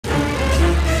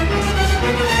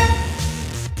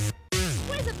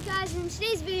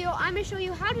video, I'm going to show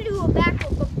you how to do a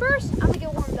backflip, but first, I'm going to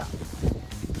get warmed up.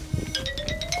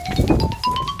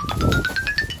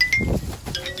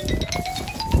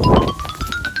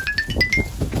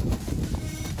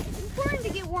 It's important to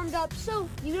get warmed up so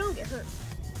you don't get hurt.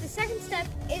 The second step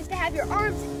is to have your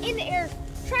arms in the air,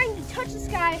 trying to touch the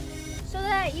sky so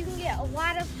that you can get a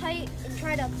lot of height and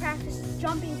try to practice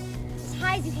jumping as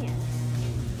high as you can.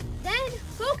 Then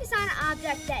focus on an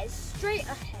object that is straight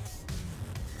ahead.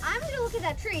 I'm going to look at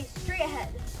that tree straight ahead.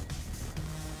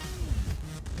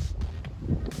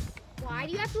 Why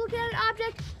do you have to look at an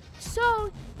object?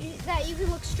 So that you can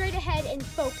look straight ahead and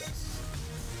focus.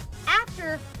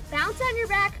 After, bounce on your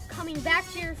back, coming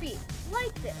back to your feet,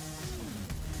 like this.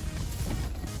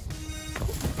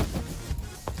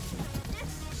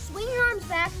 Next, swing your arms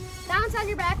back, bounce on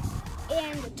your back,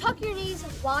 and tuck your knees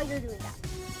while you're doing that,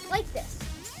 like this.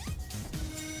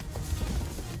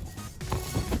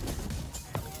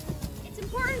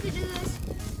 Important to do this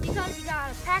because you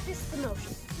gotta practice the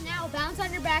motion. Now bounce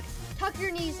on your back, tuck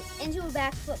your knees into a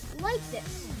backflip like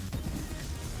this.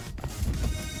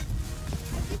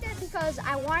 I did that because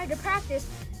I wanted to practice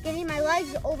getting my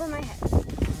legs over my head.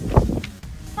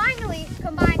 Finally,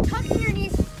 combine tucking your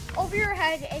knees over your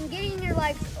head and getting your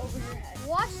legs over your head.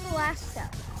 Watch the last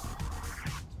step.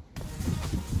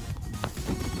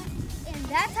 And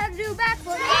that's how to do a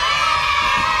backflip.